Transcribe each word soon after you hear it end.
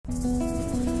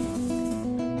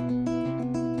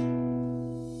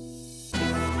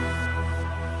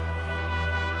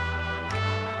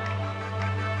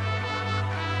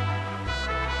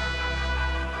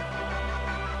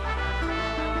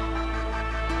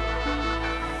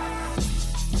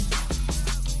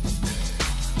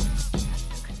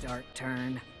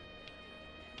turn.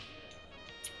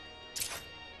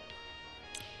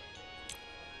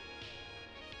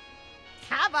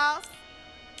 Hi, boss.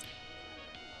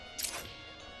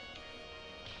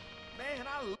 Man,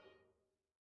 I love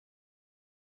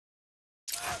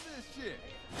this shit.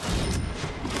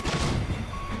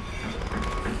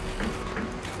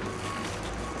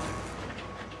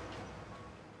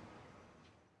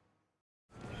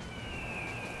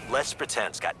 Let's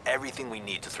Pretend's got everything we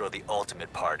need to throw the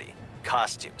ultimate party.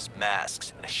 Costumes,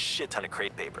 masks, and a shit ton of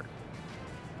crate paper.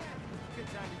 Good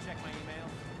time to check my email.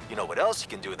 You know what else you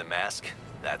can do with a mask?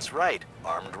 That's right,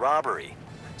 armed robbery.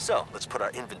 So, let's put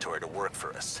our inventory to work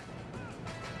for us.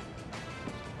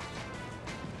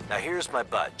 Now here's my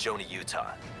bud, Joni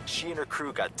Utah. She and her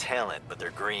crew got talent, but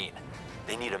they're green.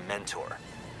 They need a mentor.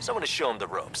 Someone to show them the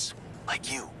ropes.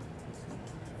 Like you.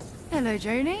 Hello,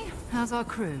 Joni. How's our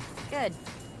crew? Good.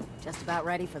 Just about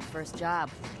ready for the first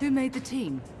job. Who made the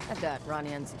team? I've got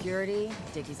Ronnie on security,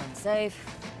 Dickie's on safe.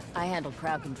 I handled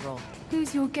crowd control.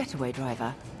 Who's your getaway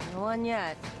driver? No one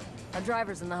yet. Our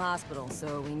driver's in the hospital,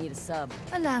 so we need a sub.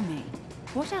 Allow me.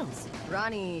 What else?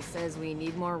 Ronnie says we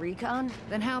need more recon?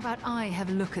 Then how about I have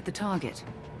a look at the target?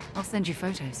 I'll send you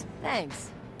photos. Thanks.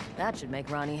 That should make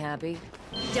Ronnie happy.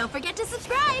 Don't forget to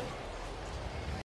subscribe!